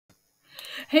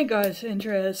Hey guys,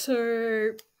 Andrea.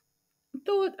 So,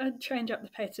 thought I'd change up the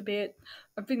pace a bit.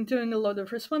 I've been doing a lot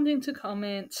of responding to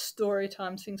comments, story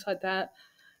times, things like that.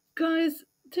 Guys,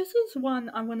 this is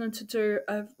one I wanted to do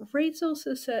of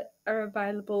resources that are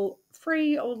available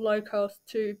free or low cost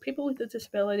to people with a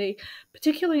disability,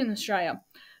 particularly in Australia.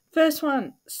 First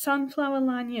one, sunflower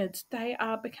lanyards. They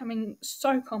are becoming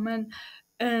so common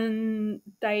and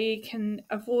they can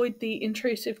avoid the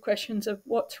intrusive questions of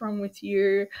what's wrong with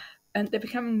you, and they're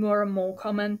becoming more and more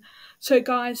common. So,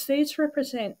 guys, these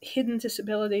represent hidden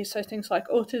disabilities, so things like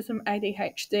autism,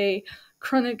 ADHD,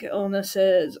 chronic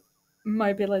illnesses,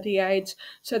 mobility aids.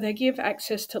 So they give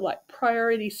access to like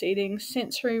priority seating,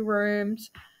 sensory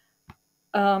rooms,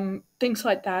 things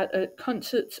like that at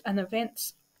concerts and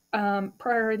events,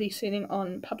 priority seating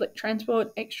on public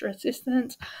transport, extra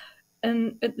assistance,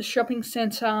 and at the shopping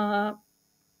centre.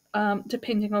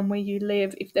 Depending on where you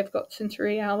live, if they've got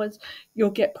sensory hours, you'll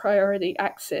get priority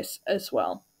access as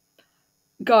well.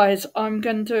 Guys, I'm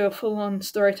going to do a full on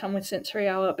story time with sensory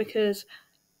hour because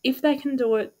if they can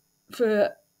do it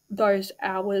for those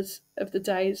hours of the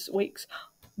days, weeks,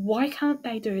 why can't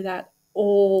they do that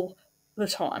all the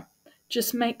time?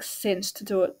 Just makes sense to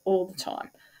do it all the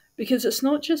time. Because it's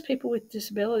not just people with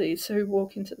disabilities who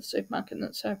walk into the supermarket and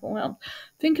it's overwhelmed.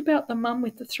 Think about the mum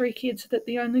with the three kids that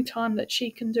the only time that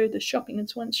she can do the shopping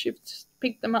is once you've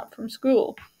picked them up from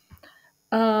school,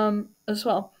 as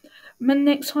well. My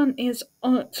next one is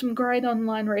some great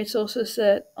online resources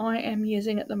that I am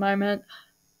using at the moment.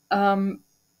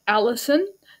 Allison.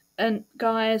 And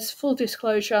guys, full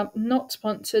disclosure, not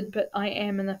sponsored, but I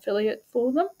am an affiliate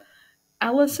for them.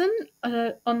 Allison,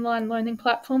 an online learning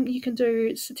platform, you can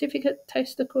do certificate,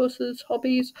 taster courses,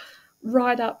 hobbies,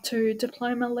 right up to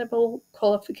diploma level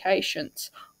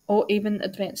qualifications or even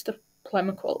advanced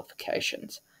diploma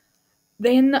qualifications.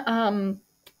 Then,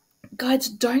 guys,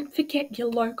 don't forget your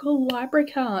local library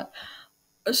card.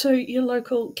 So, your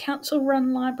local council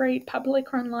run library,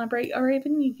 public run library, or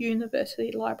even your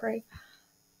university library.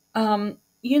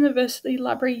 University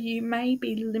library, you may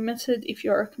be limited if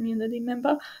you're a community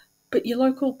member, but your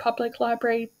local public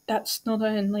library, that's not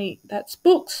only that's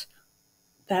books,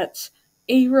 that's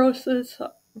resources,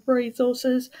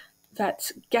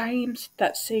 that's games,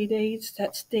 that's CDs,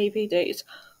 that's DVDs,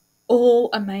 all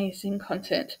amazing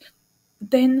content.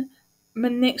 Then my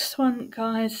next one,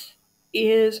 guys,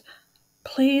 is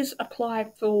please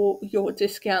apply for your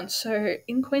discounts. So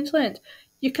in Queensland,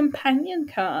 your companion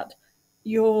card,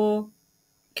 your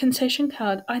concession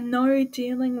card. I know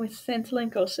dealing with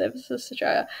Centrelink or Services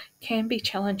Australia can be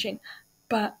challenging,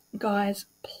 but guys,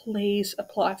 please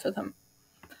apply for them.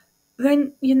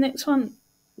 Then your next one,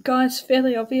 guys,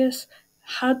 fairly obvious,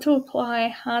 hard to apply,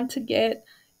 hard to get,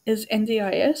 is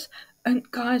NDIS.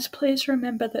 And guys, please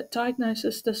remember that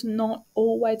diagnosis does not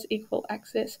always equal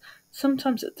access.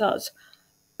 Sometimes it does.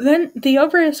 Then the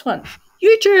obvious one,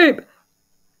 YouTube.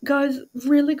 Guys,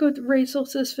 really good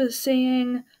resources for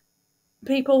seeing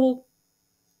people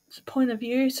point of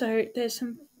view. So there's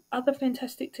some other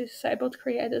fantastic disabled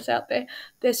creators out there.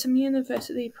 There's some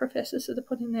university professors that are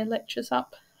putting their lectures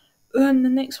up. And the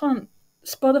next one,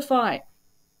 Spotify.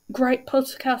 Great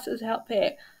podcasters out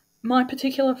there. My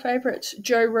particular favourites,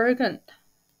 Joe Rogan,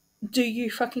 Do You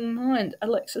Fucking Mind,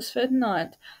 Alexis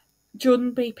Ferdinand,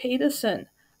 Jordan B. Peterson,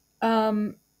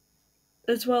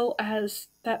 as well as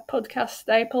that podcast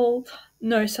staple,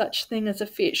 No Such Thing as a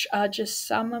Fish, are just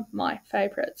some of my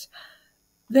favourites.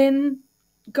 Then,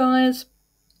 guys,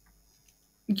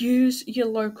 use your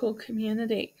local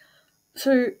community.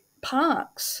 So,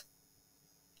 parks,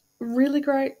 really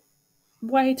great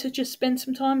way to just spend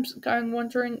some time going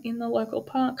wandering in the local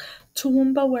park.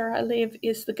 Toowoomba, where I live,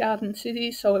 is the garden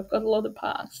city, so we've got a lot of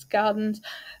parks, gardens,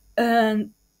 and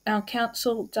our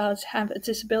council does have a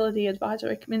disability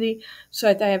advisory committee,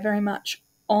 so they are very much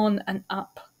on and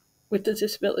up with the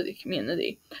disability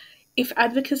community. If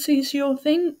advocacy is your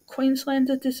thing,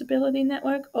 Queenslander Disability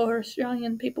Network or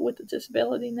Australian People with a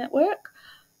Disability Network,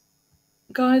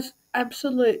 guys,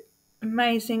 absolute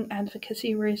amazing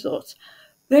advocacy resource.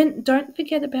 Then don't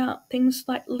forget about things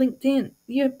like LinkedIn.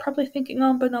 You're probably thinking,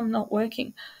 oh, but I'm not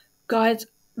working. Guys,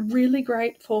 really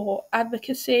great for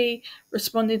advocacy,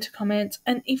 responding to comments,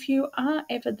 and if you are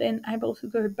ever then able to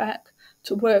go back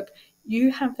to work,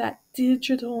 you have that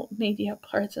digital media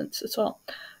presence as well.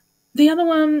 The other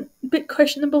one, a bit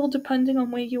questionable depending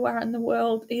on where you are in the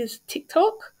world, is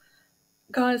TikTok,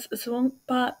 guys, as well,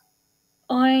 but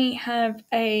I have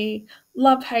a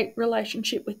love-hate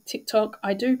relationship with TikTok.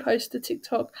 I do post to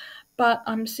TikTok, but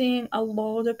I'm seeing a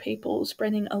lot of people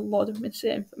spreading a lot of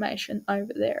misinformation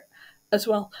over there as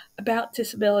well about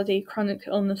disability, chronic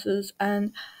illnesses,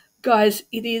 and Guys,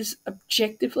 it is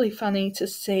objectively funny to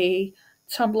see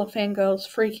Tumblr fangirls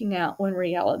freaking out when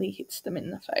reality hits them in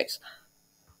the face.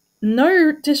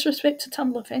 No disrespect to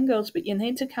Tumblr fangirls, but you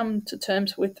need to come to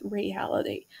terms with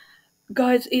reality.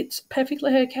 Guys, it's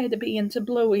perfectly okay to be into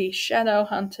Bluey,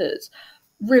 Shadowhunters,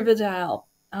 Riverdale,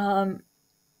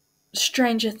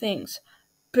 Stranger Things.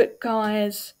 But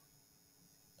guys,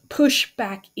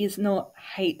 pushback is not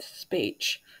hate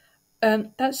speech.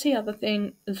 That's the other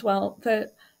thing as well,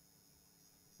 that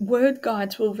word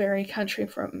guides will vary country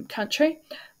from country.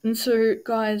 And so,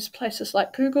 guys, places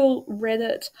like Google,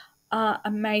 Reddit are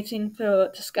amazing for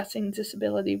discussing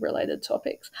disability related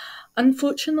topics.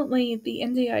 Unfortunately, the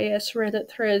NDIS Reddit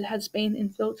thread has been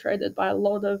infiltrated by a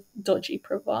lot of dodgy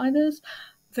providers.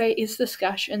 There is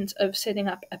discussions of setting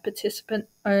up a participant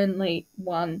only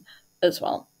one as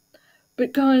well.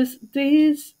 But guys,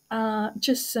 these are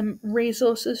just some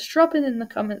resources. Drop it in the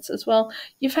comments as well.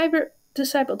 Your favourite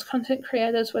disabled content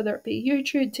creators, whether it be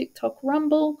YouTube, TikTok,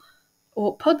 Rumble,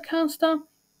 or podcaster.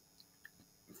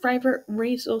 Favourite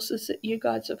resources that you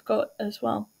guys have got as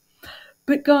well.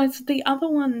 But guys, the other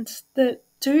ones that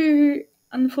do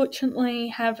unfortunately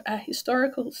have a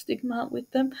historical stigma with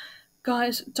them,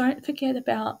 guys, don't forget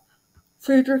about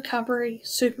food recovery,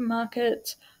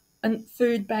 supermarkets, and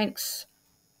food banks,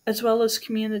 as well as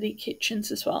community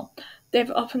kitchens as well. They've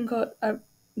often got a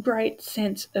great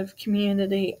sense of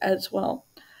community as well.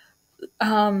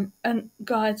 And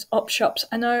guys, op shops.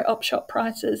 I know op shop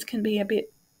prices can be a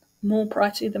bit more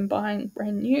pricey than buying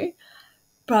brand new,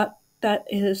 but that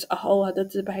is a whole other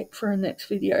debate for a next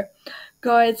video.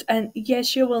 Guys, and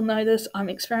yes, you will notice I'm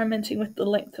experimenting with the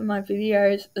length of my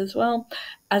videos as well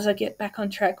as I get back on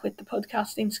track with the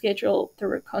podcasting schedule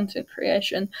through content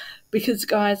creation, because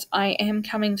guys, I am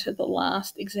coming to the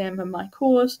last exam of my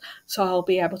course, so I'll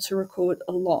be able to record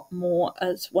a lot more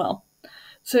as well.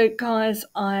 So guys,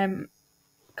 I'm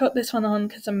got this one on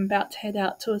because I'm about to head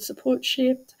out to a support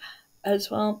shift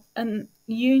as well, and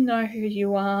you know who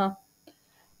you are.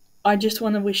 I just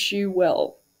want to wish you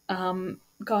well.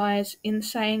 Guys, in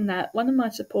saying that, one of my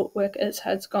support workers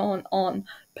has gone on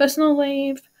personal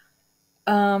leave.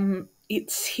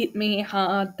 It's hit me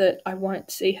hard that I won't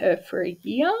see her for a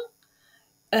year.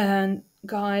 And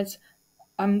guys,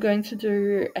 I'm going to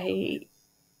do a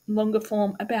longer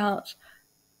form about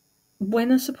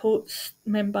when a support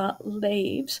member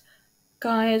leaves.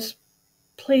 Guys,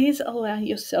 please allow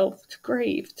yourself to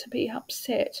grieve, to be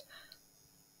upset.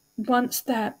 Once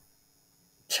that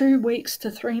 2 weeks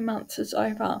to 3 months is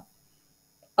over,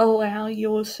 allow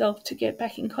yourself to get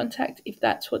back in contact if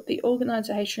that's what the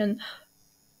organisation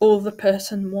or the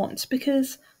person wants.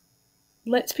 Because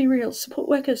let's be real, support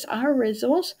workers are a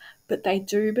resource, but they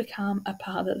do become a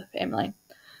part of the family.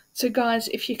 So guys,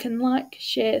 if you can like,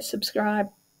 share, subscribe,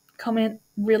 comment,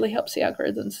 really helps the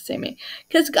algorithms to see me.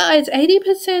 Because guys,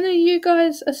 80% of you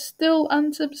guys are still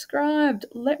unsubscribed.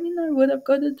 Let me know what I've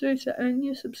got to do to earn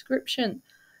your subscription.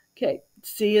 Okay,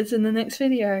 see you in the next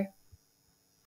video.